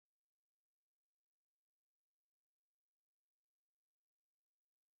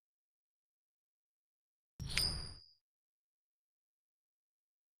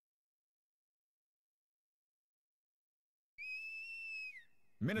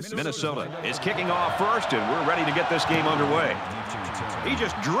Minnesota is kicking off first, and we're ready to get this game underway. He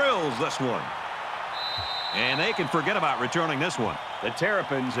just drills this one. And they can forget about returning this one. The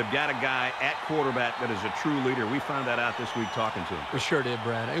Terrapins have got a guy at quarterback that is a true leader. We found that out this week talking to him. We sure did,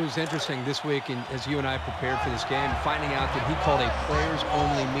 Brad. It was interesting this week, as you and I prepared for this game, finding out that he called a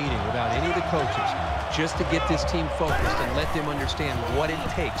players-only meeting without any of the coaches just to get this team focused and let them understand what it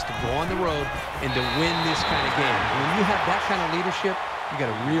takes to go on the road and to win this kind of game. When you have that kind of leadership, you got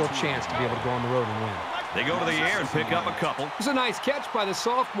a real chance to be able to go on the road and win. They go to the air and pick up a couple. It was a nice catch by the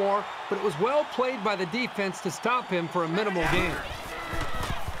sophomore, but it was well played by the defense to stop him for a minimal gain.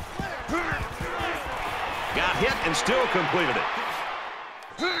 Got hit and still completed it.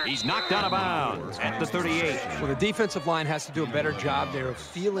 He's knocked out of bounds at the 38. Well, the defensive line has to do a better job there of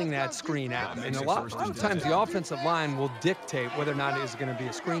feeling that screen out. And a lot of times the offensive line will dictate whether or not it is going to be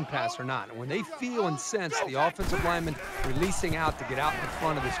a screen pass or not. And when they feel and sense the offensive lineman releasing out to get out in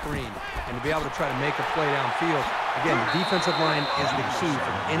front of the screen and to be able to try to make a play downfield, again, the defensive line is the key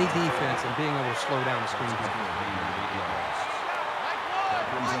for any defense and being able to slow down the screen pass. That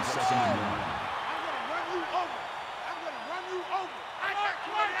brings up second and 1.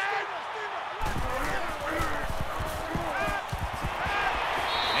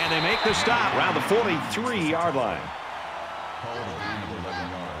 They make the stop around the 43-yard line. Call the gain of 11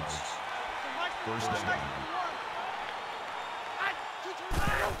 yards. First down.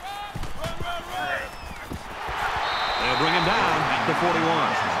 They'll bring him down at the 41.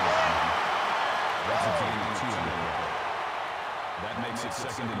 That's a gain of 2. That makes it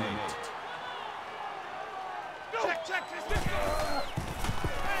second and 8.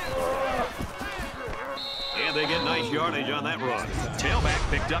 And they get nice yardage on that run. Tailback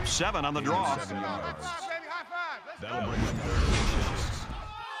picked up 7 on the draw. 7 yards. That'll bring up 3rd and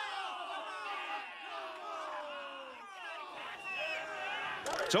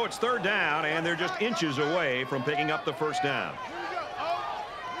 6. So it's 3rd down, and they're just inches away from picking up the first down.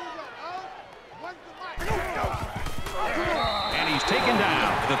 And he's taken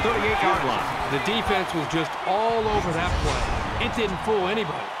down at the 38-yard line. The defense was just all over that play. It didn't fool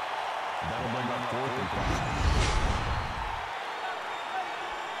anybody. That'll bring up 4th and 5.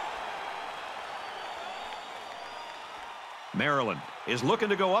 Maryland is looking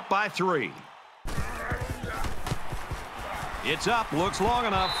to go up by 3. It's up, looks long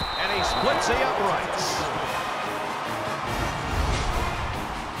enough, and he splits the uprights.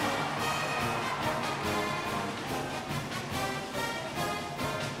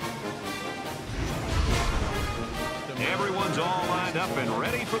 Everyone's all lined up and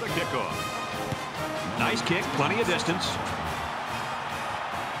ready for the kickoff. Nice kick, plenty of distance.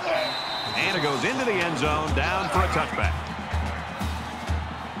 And it goes into the end zone, down for a touchback.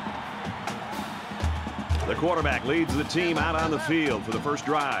 The quarterback leads the team out on the field for the first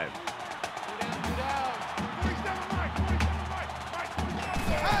drive.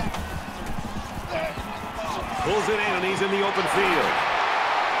 Pulls it in, and he's in the open field.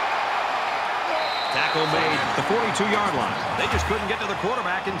 Tackle made at the 42-yard line. They just couldn't get to the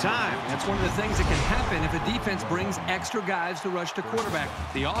quarterback in time. That's one of the things that can happen if a defense brings extra guys to rush the quarterback.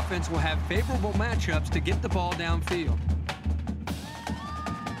 The offense will have favorable matchups to get the ball downfield.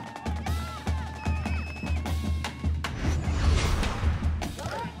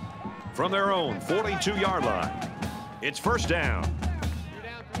 From their own 42-yard line, it's first down.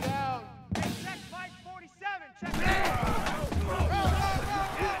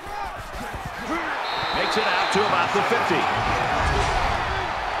 Makes it out to about the 50.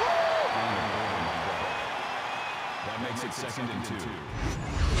 That makes it second and 2.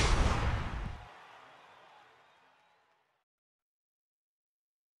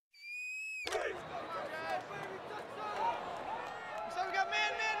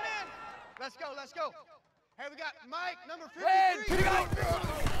 Let's go. Hey, we got Mike, number 53. And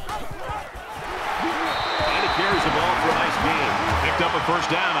he carries the ball for a nice gain. Picked up a first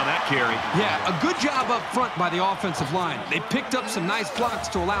down on that carry. Yeah, a good job up front by the offensive line. They picked up some nice blocks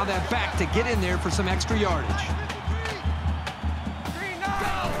to allow that back to get in there for some extra yardage.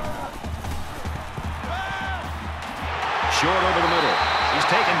 Short over the middle. He's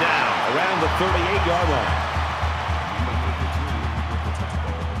taken down around the 38-yard line.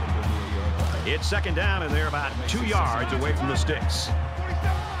 It's second down, and they're about 2 yards away from the sticks. And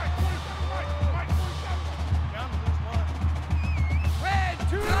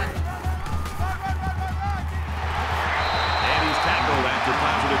he's tackled after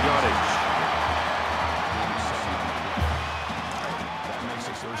positive yardage. That makes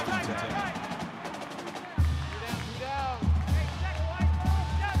it first and 10.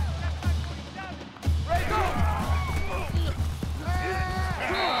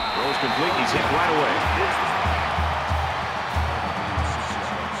 complete. He's hit right away.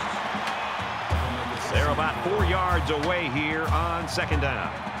 They're about 4 yards away here on second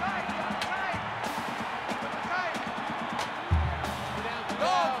down.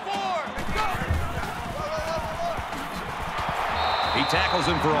 He tackles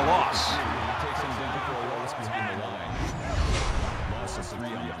him for a loss. He takes him down for a loss behind the line. Loss of 3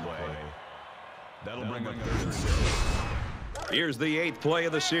 on the play. That'll bring up 3rd and 6. Here's the 8th play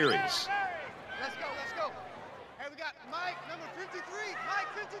of the series. Let's go, let's go. Hey, we got Mike, number 53. Mike,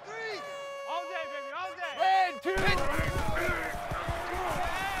 53. All day, baby, all day. 1, 2.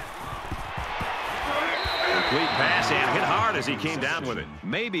 Complete pass and hit hard as he came down with it.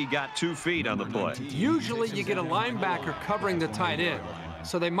 Maybe got 2 feet on the play. Usually you get a linebacker covering the tight end,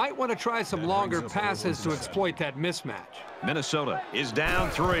 so they might want to try some longer passes to exploit that mismatch. Minnesota is down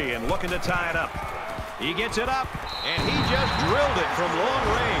 3 and looking to tie it up. He gets it up, and he just drilled it from long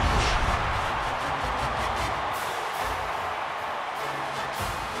range.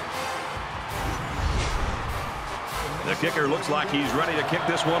 The kicker looks like he's ready to kick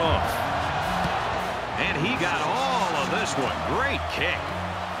this one off. And he got all of this one. Great kick.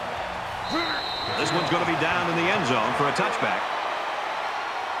 This one's going to be down in the end zone for a touchback.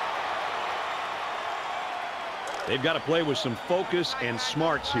 They've got to play with some focus and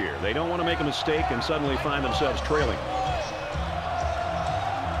smarts here. They don't want to make a mistake and suddenly find themselves trailing.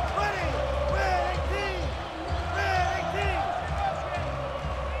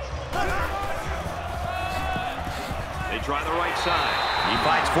 They try the right side. He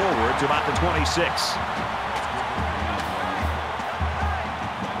fights forward to about the 26.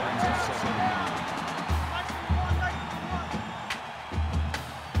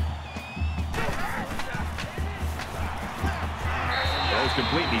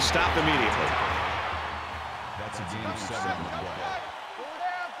 Complete. He stopped immediately. That's a gain of 7 on the play.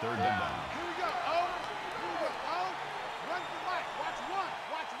 3rd down. Here we go. Oh, here we go. Oh, run for Mike. Watch 1.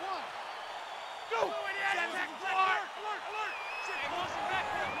 Watch 1. Go. Alert.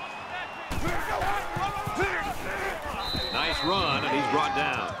 Nice run, and he's brought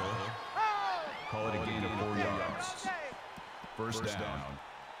down. Call it a gain of 4 yards. 1st down.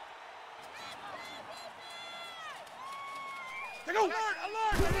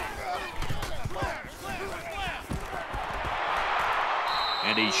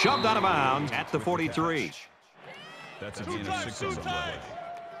 And he's shoved out of bounds at the 43. That's a gain of 6 on the play.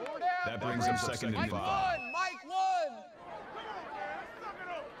 That brings him 2nd and 5. Mike 1.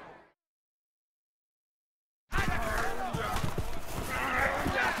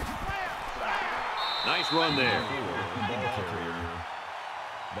 Nice run there. Ball carrier.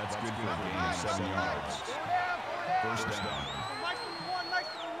 That's good for a gain of 7 yards. 1st down. Mike 1. Mike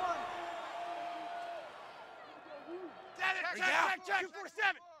 1. Check.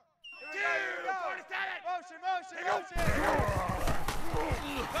 247. 247. Motion.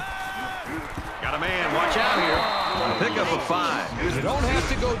 Got a man. Watch out here. Pick up a 5. You don't have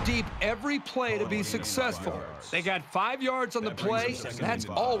to go deep every play to be successful. They got 5 yards on the play. That's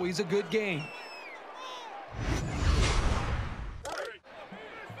always a good gain.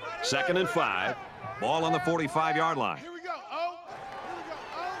 2nd and 5. Ball on the 45-yard line. Here we go. Oh. Here we go.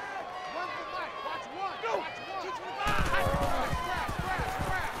 Oh. Run for Mike. Watch 1.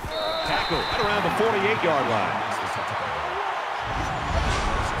 Tackle right around the 48-yard line.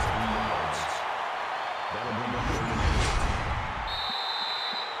 That'll bring up 3rd and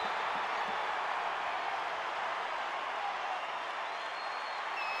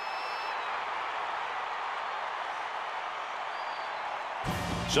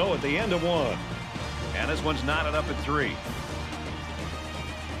 8. So at the end of 1. And this one's knotted up at 3.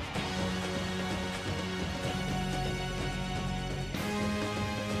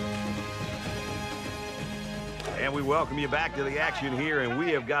 And we welcome you back to the action here, and we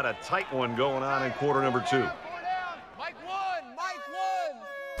have got a tight one going on in quarter number 2. Mike 1. Mike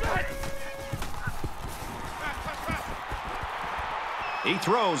 1. He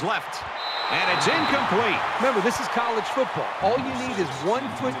throws left, and it's incomplete. Remember, this is college football. All you need is 1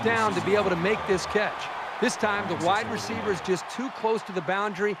 foot down to be able to make this catch. This time, the wide receiver is just too close to the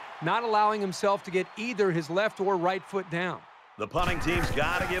boundary, not allowing himself to get either his left or right foot down. The punting team's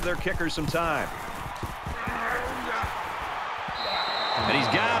got to give their kickers some time. And he's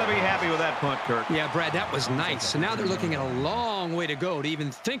got to be happy with that punt, Kirk. Yeah, Brad, that was nice. So now they're looking at a long way to go to even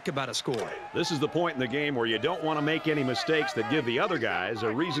think about a score. This is the point in the game where you don't want to make any mistakes that give the other guys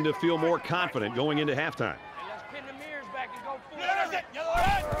a reason to feel more confident going into halftime. Let's pin the mirrors back and go full.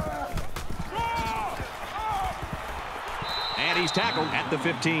 And he's tackled at the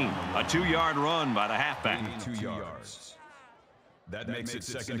 15. A 2-yard run by the halfback. 2 yards. That makes it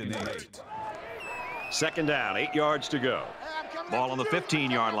 2nd and 8. Second down, 8 yards to go. Ball on the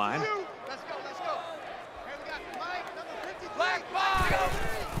 15-yard line. Let's go, let's go. Here we got Mike, number 53. Black box.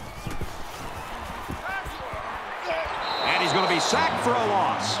 And he's going to be sacked for a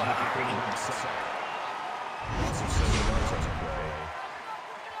loss.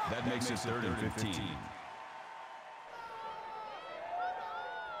 That makes it 3rd and 15.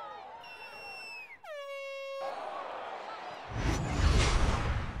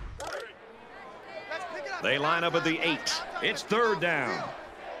 They line up at the 8. It's 3rd down.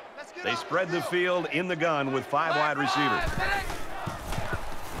 They spread the field in the gun with 5 wide receivers.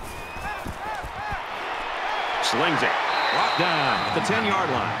 Slings it. Brought down at the 10-yard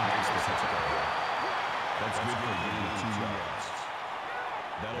line. That's good for a gain of 2 yards.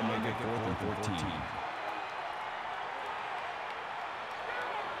 That'll make it 4th and 14.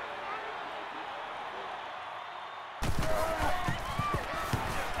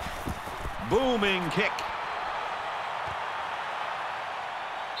 Booming kick.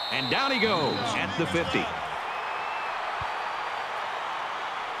 And down he goes at the 50.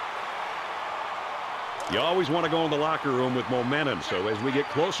 You always want to go in the locker room with momentum, so as we get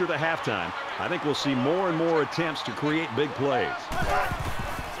closer to halftime, I think we'll see more and more attempts to create big plays.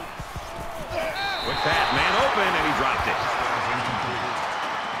 Quick pass, man open, and he dropped it.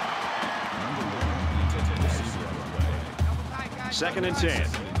 2nd and 10.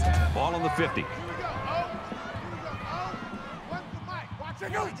 Ball on the 50.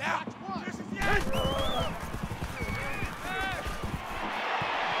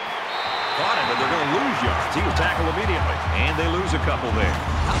 Caught him, but they're going to lose yards. He was tackled immediately, and they lose a couple there.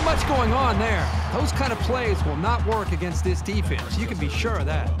 Not much going on there. Those kind of plays will not work against this defense. You can be sure of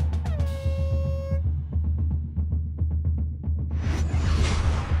that.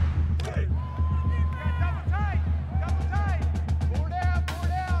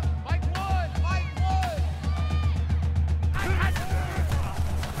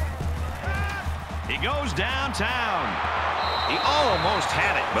 He goes downtown. He almost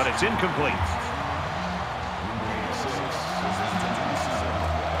had it, but it's incomplete.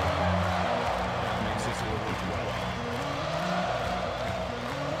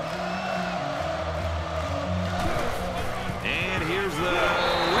 And here's the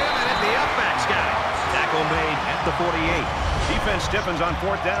rim, and the upback's got it. Tackle made at the 48. Defense stiffens on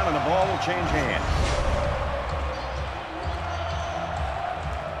 4th down, and the ball will change hands.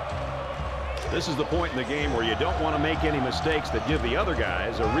 This is the point in the game where you don't want to make any mistakes that give the other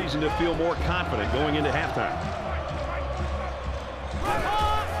guys a reason to feel more confident going into halftime.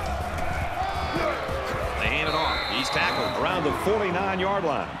 They hand it off. He's tackled around the 49-yard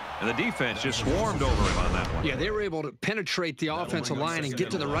line. And the defense just swarmed over him on that one. Yeah, they were able to penetrate the offensive line and get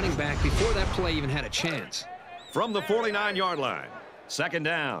to the running back before that play even had a chance. From the 49-yard line, 2nd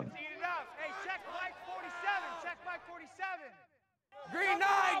down. Hey, check Mike 47. Check Mike 47. Green 9,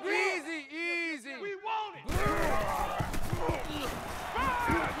 easy, easy. We want it.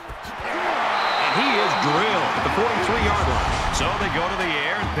 And he is drilled at the 43-yard line. So they go to the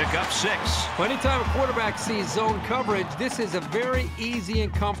air and pick up 6. Well, anytime a quarterback sees zone coverage, this is a very easy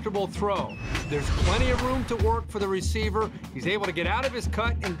and comfortable throw. There's plenty of room to work for the receiver. He's able to get out of his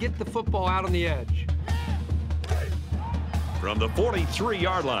cut and get the football out on the edge. From the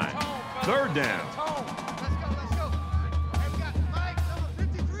 43-yard line, 3rd down.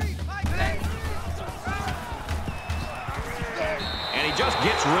 And he just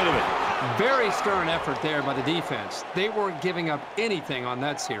gets rid of it. Very stern effort there by the defense. They weren't giving up anything on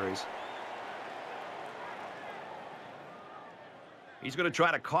that series. He's going to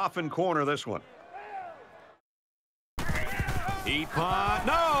try to coffin corner this one. He punt.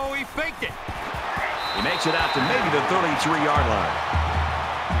 No, he faked it. He makes it out to maybe the 33-yard line.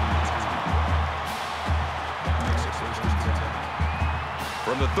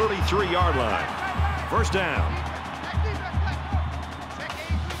 From the 33-yard line, 1st down.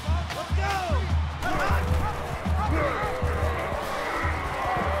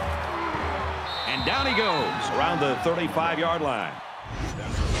 And down he goes around the 35-yard line.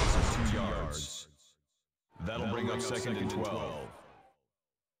 That's a loss of 2 yards. That'll bring up 2nd and 12.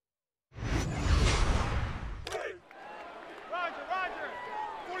 Roger.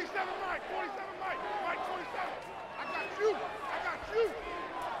 47 Mike, 47 Mike. Mike 47. I got you.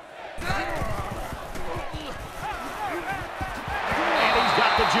 And he's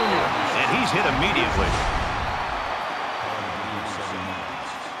got the junior. And he's hit immediately.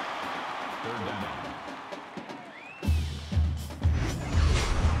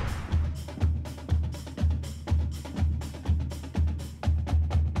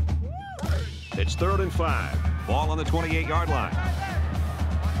 It's 3rd and 5. Ball on the 28-yard line.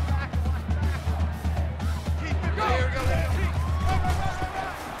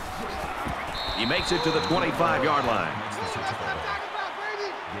 He makes it to the 25-yard line. Gain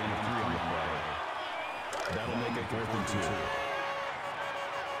of 3 on the play. That'll make it 4th and 2.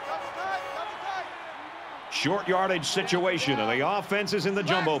 Short yardage situation, and the offense is in the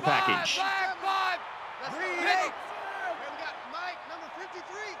jumbo package. Black 5. Let's Green go. 8. Okay, we got Mike, number 53.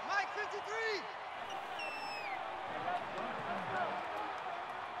 Mike, 53.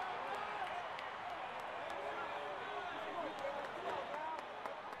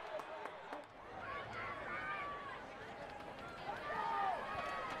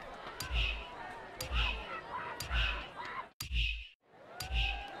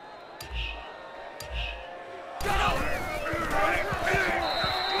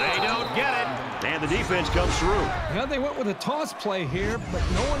 They don't get it, and the defense comes through. Yeah, they went with a toss play here, but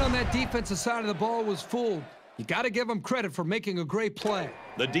no one on that defensive side of the ball was fooled. You got to give them credit for making a great play.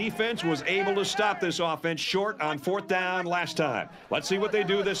 The defense was able to stop this offense short on 4th down last time. Let's see what they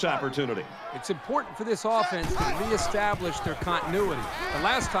do this opportunity. It's important for this offense to reestablish their continuity. The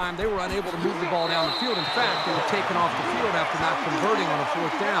last time, they were unable to move the ball down the field. In fact, they were taken off the field after not converting on a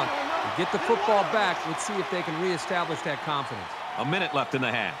 4th down. They get the football back. Let's see if they can reestablish that confidence. A minute left in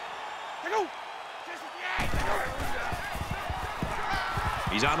the half.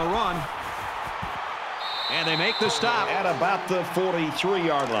 He's on the run. And they make the stop at about the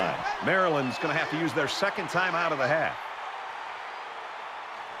 43-yard line. Maryland's going to have to use their second time out of the half.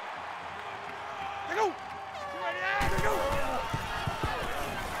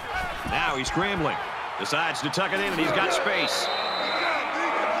 Now he's scrambling. Decides to tuck it in, and he's got space.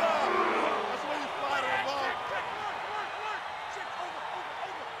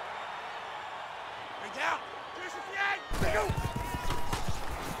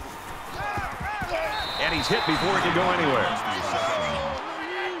 And he's hit before he can go anywhere.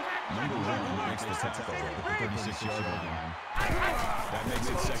 Number 1 makes the tackle at the 36-yard line. That makes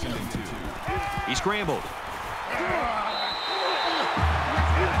it 2nd and 2. He scrambled.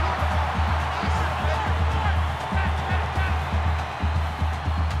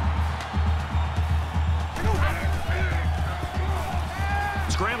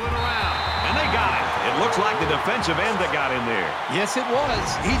 Scrambling around, and they got it. It looks like the defensive end that got in there. Yes, it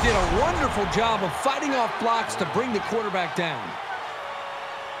was. He did a wonderful job of fighting off blocks to bring the quarterback down.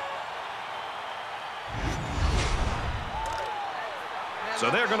 So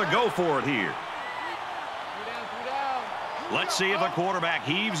they're going to go for it here. Let's see if the quarterback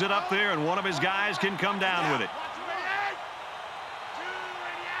heaves it up there and one of his guys can come down with it.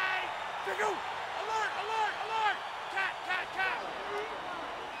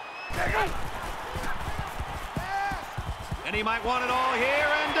 And he might want it all here,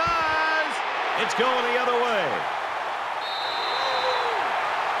 and does. It's going the other way.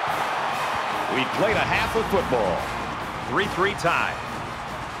 We played a half of football. 3-3 tie.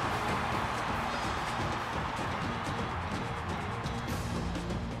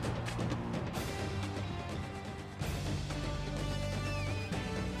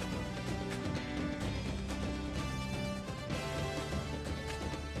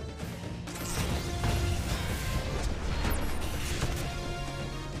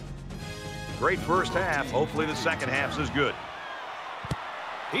 Great first half. Hopefully the second half's as good.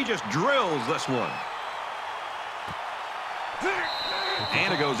 He just drills this one.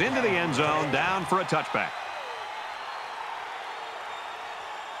 And it goes into the end zone, down for a touchback.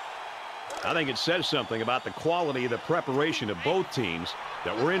 I think it says something about the quality of the preparation of both teams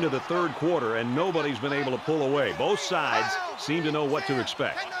that we're into the third quarter and nobody's been able to pull away. Both sides seem to know what to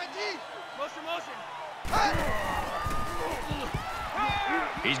expect.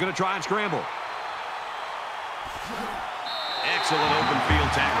 He's going to try and scramble. Excellent open field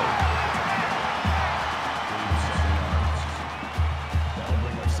tackle.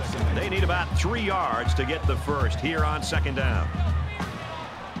 They need about 3 yards to get the first here on 2nd down.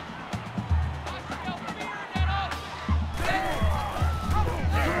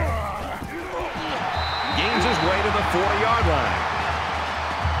 Gains his way to the 40-yard line.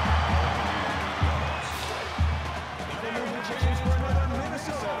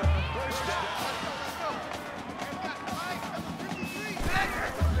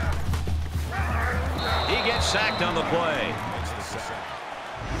 Sacked on the play.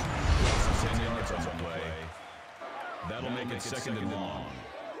 That'll make it 2nd and long.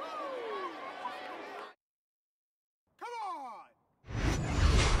 Come on!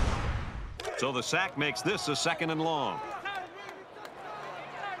 So the sack makes this a 2nd and long.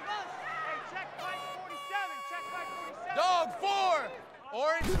 Dog 4.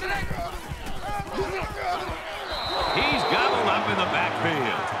 Orange stick. He's gobbled up in the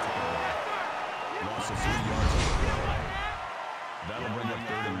backfield. Loss of 3 yards on the play. That'll bring up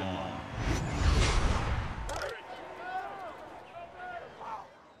 3rd and long.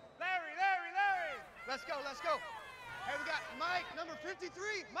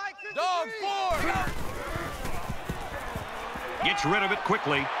 53. Mike 53. Dog 4. Gets rid of it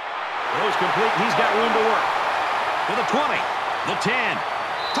quickly. Throws complete. He's got room to work. To the 20. The 10.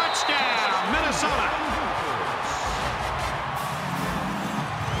 Touchdown, Minnesota.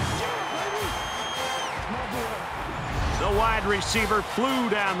 The wide receiver flew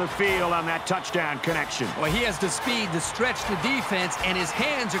down the field on that touchdown connection. Well, he has the speed to stretch the defense, and his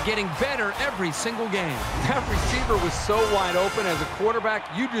hands are getting better every single game. That receiver was so wide open. As a quarterback,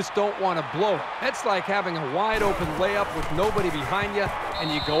 you just don't want to blow it. That's like having a wide open layup with nobody behind you,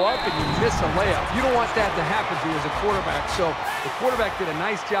 and you go up and you miss a layup. You don't want that to happen to you as a quarterback. So the quarterback did a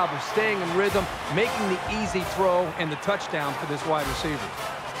nice job of staying in rhythm, making the easy throw and the touchdown for this wide receiver.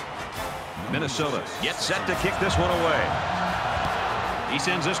 Minnesota gets set to kick this one away. He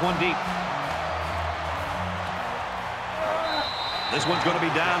sends this one deep. This one's going to be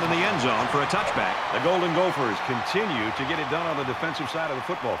down in the end zone for a touchback. The Golden Gophers continue to get it done on the defensive side of the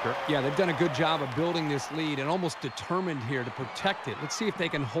football, Kirk. Yeah, they've done a good job of building this lead and almost determined here to protect it. Let's see if they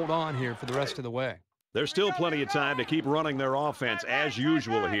can hold on here for the rest of the way. There's still plenty of time to keep running their offense as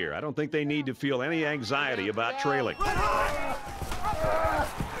usual here. I don't think they need to feel any anxiety about trailing.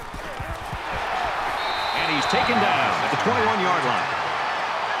 And he's taken down at the 21-yard line.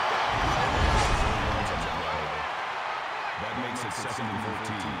 That makes it 2nd and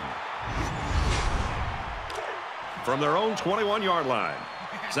 14. From their own 21-yard line.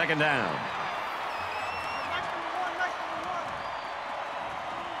 2nd down.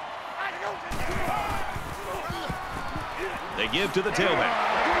 They give to the tailback.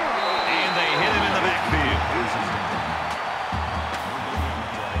 And they hit him in the backfield.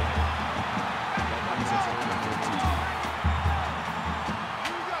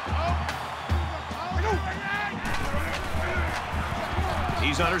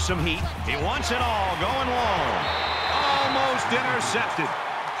 He's under some heat. He wants it all, going long. Almost intercepted.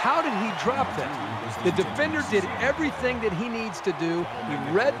 How did he drop that? The defender did everything that he needs to do. He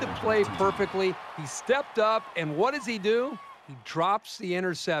read the play perfectly. He stepped up, and what does he do? He drops the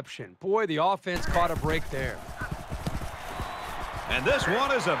interception. Boy, the offense caught a break there. And this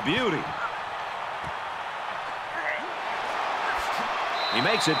one is a beauty. He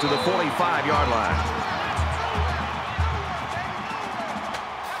makes it to the 45-yard line.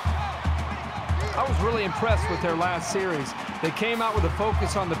 I was really impressed with their last series. They came out with a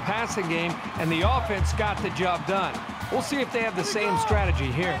focus on the passing game, and the offense got the job done. We'll see if they have the same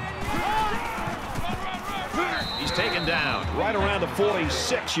strategy here. He's taken down right around the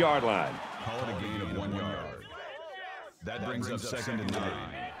 46-yard line. Call it a gain of 1 yard. That brings up 2nd and 9.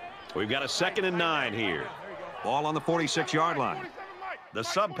 We've got a 2nd and 9 here. Ball on the 46-yard line. The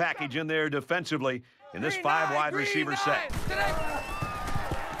sub package in there defensively in this 5-wide receiver set.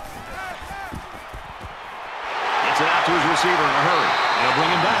 Gets it out to his receiver in a hurry. They'll bring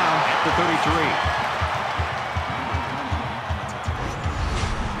him down at the 33.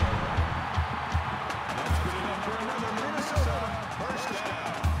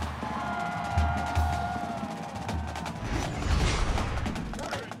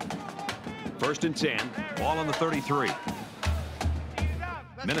 1st and 10. Ball on the 33.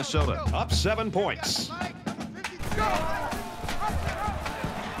 Minnesota up 7 points.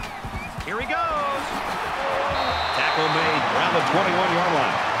 Here he goes. Tackle made around the 21-yard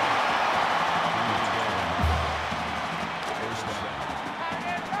line.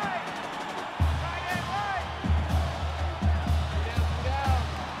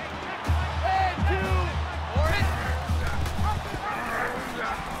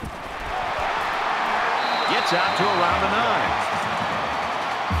 Gets out to around the 9.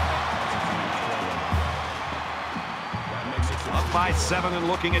 Up by 7 and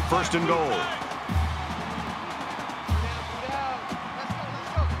looking at 1st and goal.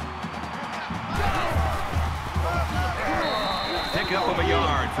 Up of a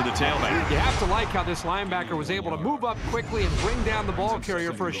yard for the tailback. You have to like how this linebacker was able to move up quickly and bring down the ball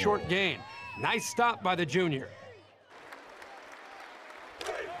carrier for a short gain. Nice stop by the junior.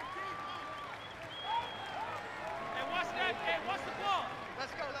 Hey, what's the ball?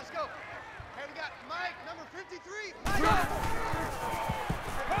 Let's go, let's go. Hey, we got Mike, number 53. Mike.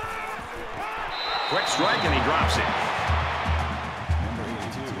 Quick strike, and he drops it. Number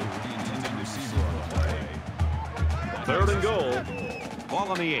 82, the intended receiver on the play. 3rd and goal. Ball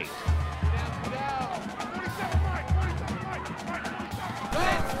on the 8.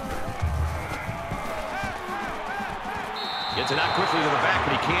 Gets it out quickly to the back,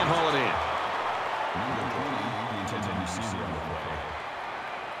 but he can't haul it in. Number 20, the intended receiver on the play.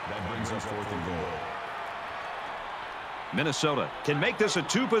 That brings us 4th and goal. Minnesota can make this a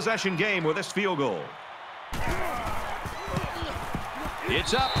 2-possession game with this field goal.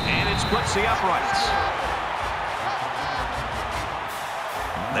 It's up, and it splits the uprights.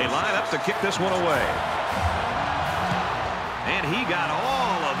 They line up to kick this one away. And he got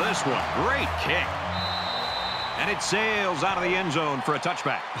all of this one. Great kick. And it sails out of the end zone for a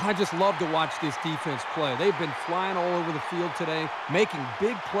touchback. I just love to watch this defense play. They've been flying all over the field today, making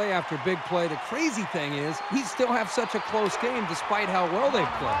big play after big play. The crazy thing is we still have such a close game despite how well they've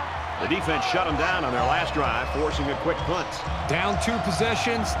played. The defense shut them down on their last drive, forcing a quick punt. Down 2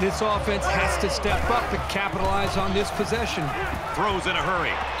 possessions, this offense has to step up and capitalize on this possession. Throws in a hurry,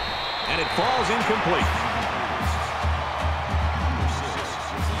 and it falls incomplete.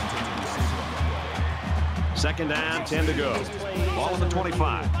 Second down, 10 to go. Ball on the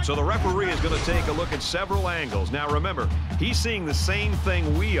 25. So the referee is going to take a look at several angles. Now remember, he's seeing the same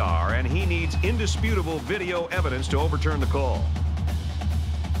thing we are, and he needs indisputable video evidence to overturn the call.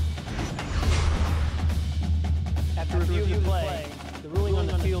 After review of the play, the ruling on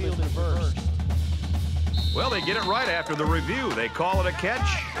the field is reversed. Well, they get it right after the review. They call it a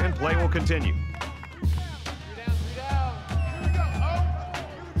catch, and play will continue.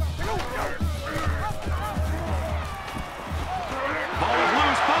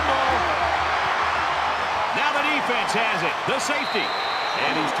 Has it, the safety,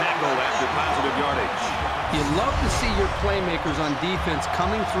 and he's tackled after positive yardage. You love to see your playmakers on defense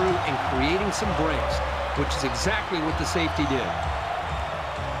coming through and creating some breaks, which is exactly what the safety did.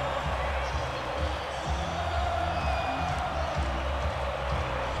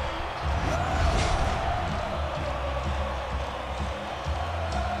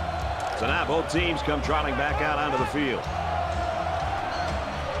 So now both teams come trotting back out onto the field.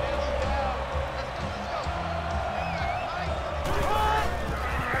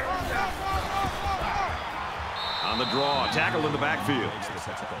 On the draw, tackled in the backfield.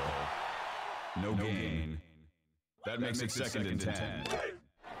 No gain. That makes it second and 10.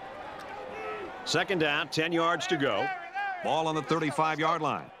 Second down, 10 yards to go. Ball on the 35-yard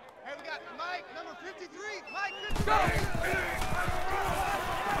line. Hey, we got Mike, number 53. Mike, 53.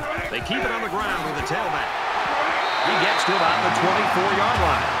 They keep it on the ground with the tailback. He gets to about the 24-yard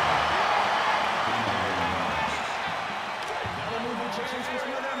line.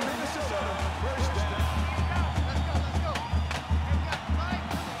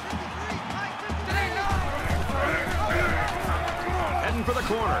 For the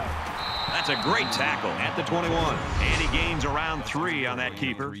corner. That's a great tackle at the 21. And he gains around 3 on that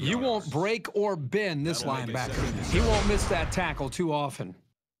keeper. You won't break or bend this linebacker. He won't miss that tackle too often.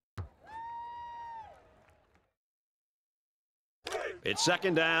 It's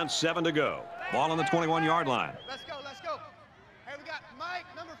second down, 7 to go. Ball on the 21-yard line. Let's go, let's go. Hey, we got Mike,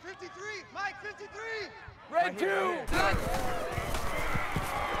 number 53. Mike, 53. Red 2.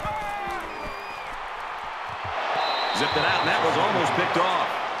 Zipped it out, and that was almost picked off.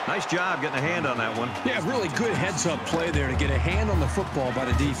 Nice job getting a hand on that one. Yeah, really good heads-up play there to get a hand on the football by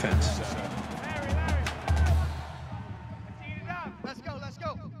the defense. Let's go, let's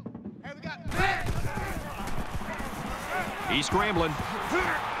go. Hey, we got He's scrambling.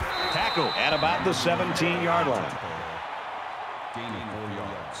 Tackle at about the 17-yard line. Gain of 4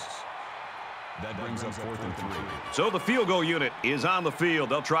 yards. That brings up 4th and 3. So the field goal unit is on the field.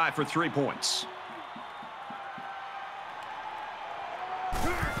 They'll try for 3 points.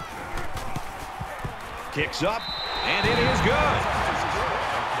 Kicks up, and it is good.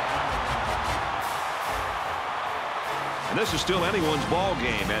 And this is still anyone's ball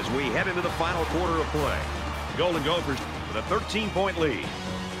game as we head into the final quarter of play. The Golden Gophers with a 13-point lead.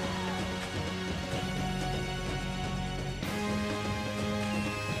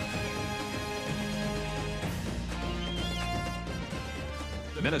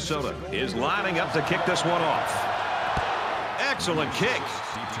 Minnesota is lining up to kick this one off. Excellent kick.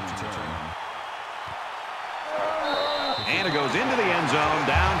 And it goes into the end zone,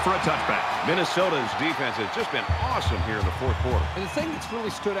 down for a touchback. Minnesota's defense has just been awesome here in the 4th quarter. And the thing that's really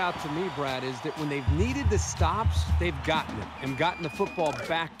stood out to me, Brad, is that when they've needed the stops, they've gotten it and gotten the football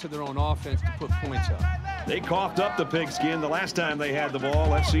back to their own offense to put points up. They coughed up the pigskin the last time they had the ball.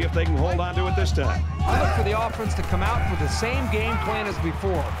 Let's see if they can hold on to it this time. I look for the offense to come out with the same game plan as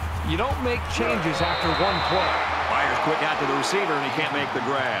before. You don't make changes after one play. Fires quick out to the receiver, and he can't make the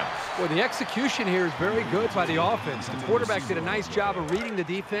grab. Well, the execution here is very good by the offense. The quarterback did a nice job of reading the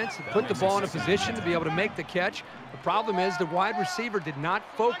defense and put the ball in a position to be able to make the catch. The problem is the wide receiver did not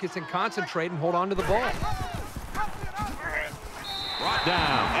focus and concentrate and hold on to the ball. Brought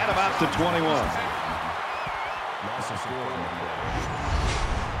down at about the 21. Loss of 4 on the play.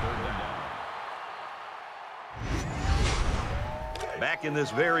 3rd down. Back in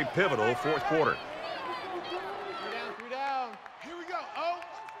this very pivotal 4th quarter. 3 down. Here we go. Oh.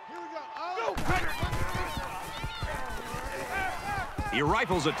 Here we go. Oh. He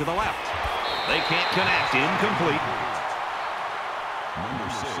rifles it to the left. They can't connect. Incomplete. Number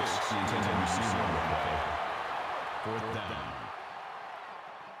 6, the intended receiver on the play. 4th down.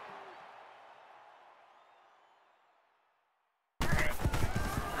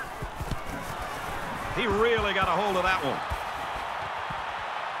 He really got a hold of that one.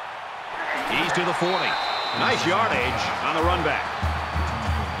 He's to the 40. Nice yardage on the run back.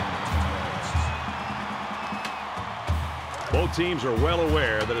 Both teams are well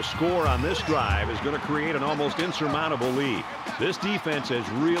aware that a score on this drive is going to create an almost insurmountable lead. This defense has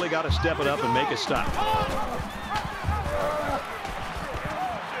really got to step it up and make a stop.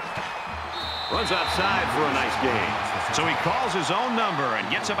 Runs outside for a nice gain. So he calls his own number and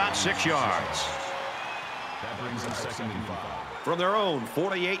gets about 6 yards. That brings them 2nd and 5. From their own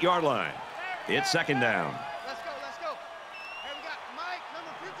 48-yard line, it's 2nd down. Let's go, let's go. Hey, we got Mike,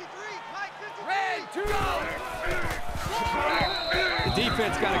 number 53. Mike, 53. Red, 2 The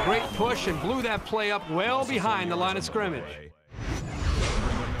defense got a great push and blew that play up well behind the line of scrimmage.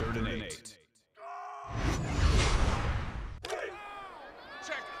 3rd and 8.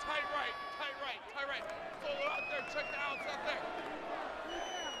 Check, tight right, tight right, tight right. Pull it out there, check the outs out there.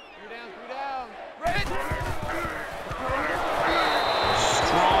 3 down. Red.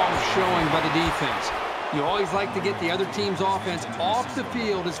 Strong showing by the defense. You always like to get the other team's offense off the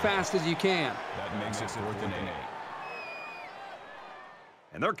field as fast as you can. That makes it 4th and 8.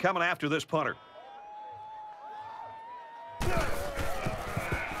 And they're coming after this punter.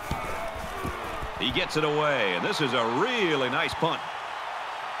 He gets it away, and this is a really nice punt.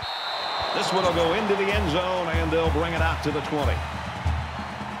 This one will go into the end zone, and they'll bring it out to the 20.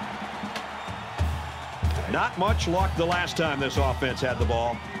 Not much luck the last time this offense had the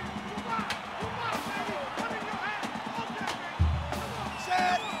ball.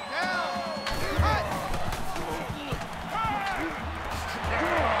 Set, down, cut.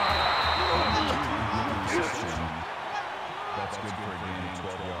 That's good for a gain of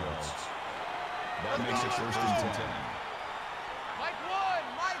 12 yards. That makes it 1st and 10. Mike 1,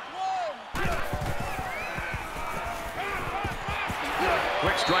 Mike 1.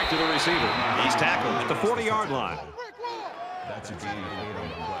 Quick strike to the receiver. He's tackled at the 40-yard line. That's a gain of 8 on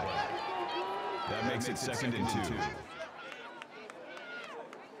the play. That makes it 2nd and 2.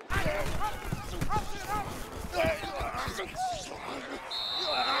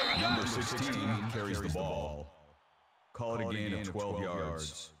 Number 16 carries the ball. Call it a gain of 12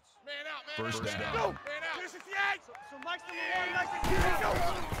 yards. Man out, man. 1st down. Man out. 368. So Mike's number 1, Mike's number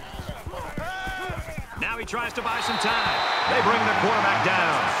 2. Now he tries to buy some time. They bring the quarterback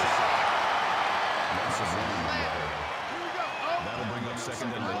down. Loss of 1 on the play. Here we go. Oh. That'll bring up 2nd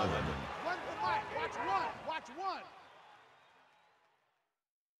and 11. 1 for Mike. Watch 1. Watch 1.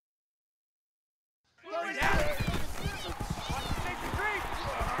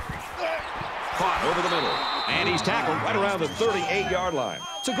 Caught over the middle. And he's tackled right around the 38-yard line.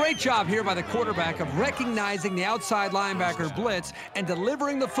 It's a great job here by the quarterback of recognizing the outside linebacker blitz and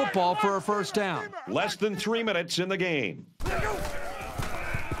delivering the football for a 1st down. Less than 3 minutes in the game. And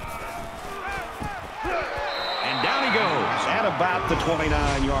down he goes at about the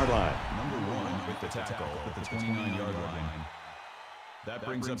 29-yard line. Number 1 with the tackle at the 29-yard line. That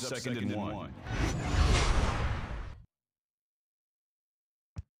brings up 2nd and 1.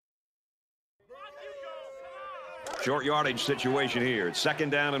 Short yardage situation here. It's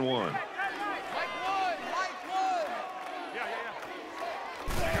 2nd down and 1. Mike 1, Mike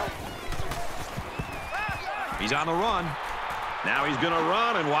 1. He's on the run. Now he's going to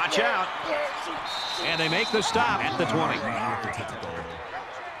run and watch out. And they make the stop at the 20. Call it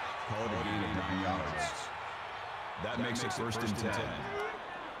a gain of 9 yards. That makes it 1st and 10.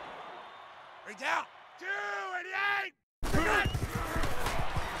 Bring down. 288.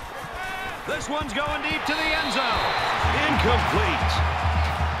 This one's going deep to the end zone. Incomplete.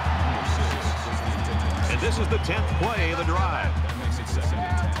 And this is the 10th play of the drive. That makes it 2nd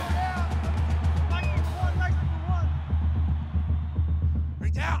and 10. Mike number 1, Mike number 1.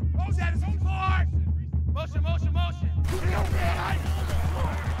 Bring down. Rose at his own course. Motion, motion, motion.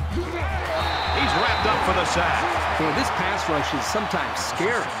 He's wrapped up for the sack. Boy, this pass rush is sometimes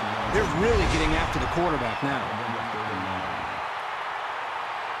scary. They're really getting after the quarterback now.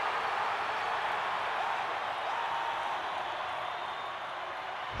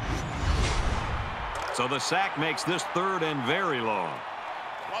 So the sack makes this 3rd and very long.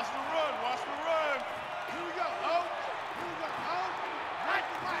 Watch the run. Watch the run. Here we go. Oh. Here we go. Oh. Right.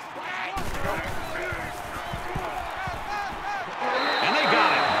 And they got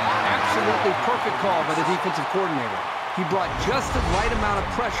it. Absolutely perfect call by the defensive coordinator. He brought just the right amount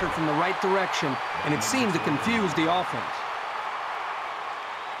of pressure from the right direction, and it seemed to confuse the offense.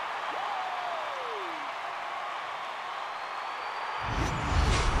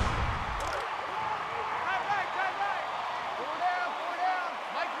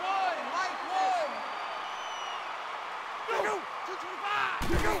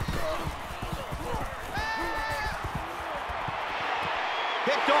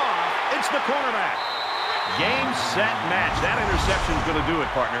 Picked off. It's the cornerback. Game, set, match. That interception's going to do it,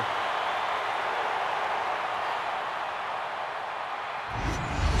 partner.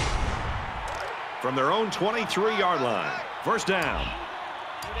 From their own 23-yard line. First down.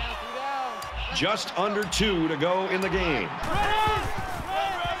 Just under 2 to go in the game.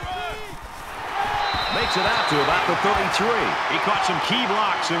 Makes it out to about the 33. He caught some key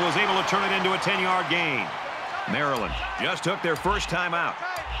blocks and was able to turn it into a 10-yard gain. Maryland just took their first time out.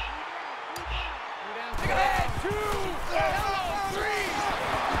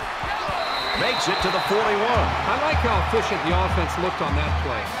 Makes it to the 41. I like how efficient the offense looked on that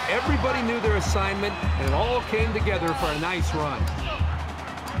play. Everybody knew their assignment, and it all came together for a nice run.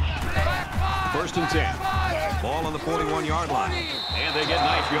 First and 10. Ball on the 41-yard line. And they get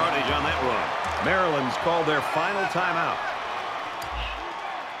nice yardage on that run. Maryland's called their final timeout.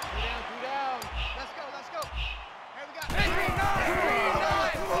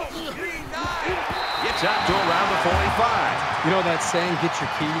 Gets out to around the 45. You know that saying, get your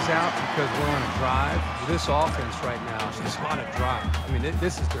keys out because we're on a drive? Well, this offense right now is on a drive. I mean,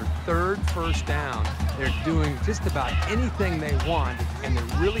 this is their third first down. They're doing just about anything they want, and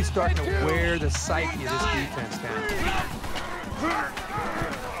they're really starting to wear the psyche of this defense down.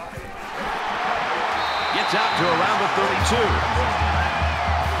 Gets out to around the 32.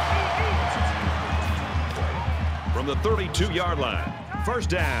 From the 32-yard line, first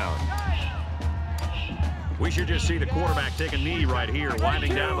down. We should just see the quarterback take a knee right here,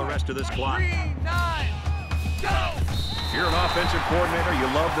 winding down the rest of this clock. If you're an offensive coordinator, you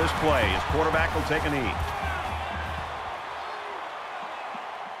love this play. His quarterback will take a knee.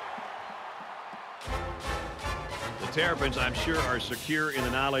 The Terrapins, I'm sure, are secure in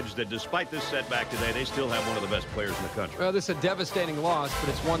the knowledge that despite this setback today, they still have one of the best players in the country. Well, this is a devastating loss, but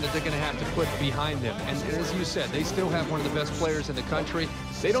it's one that they're going to have to put behind them. And as you said, they still have one of the best players in the country.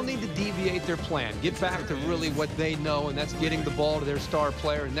 They don't need to deviate their plan. Get back to really what they know, and that's getting the ball to their star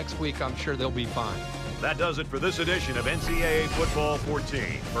player. And next week, I'm sure they'll be fine. That does it for this edition of NCAA Football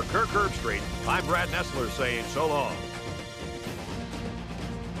 14. For Kirk Herbstreit, I'm Brad Nessler saying so long.